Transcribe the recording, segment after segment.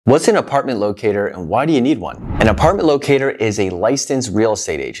What's an apartment locator and why do you need one? An apartment locator is a licensed real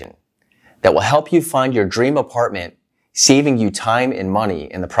estate agent that will help you find your dream apartment, saving you time and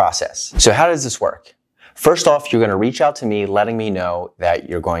money in the process. So how does this work? First off, you're going to reach out to me letting me know that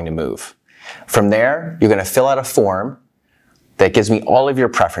you're going to move. From there, you're going to fill out a form that gives me all of your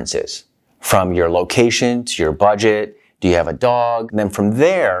preferences, from your location to your budget. Do you have a dog? And then from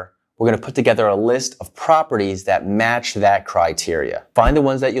there, we're going to put together a list of properties that match that criteria. Find the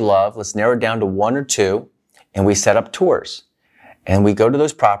ones that you love. Let's narrow it down to one or two, and we set up tours. And we go to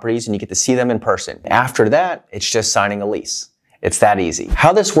those properties and you get to see them in person. After that, it's just signing a lease. It's that easy.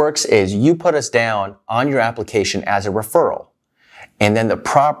 How this works is you put us down on your application as a referral, and then the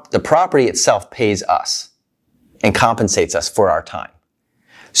property itself pays us and compensates us for our time.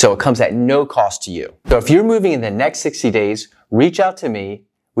 So it comes at no cost to you. So if you're moving in the next 60 days, reach out to me.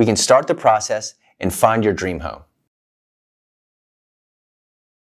 We can start the process and find your dream home.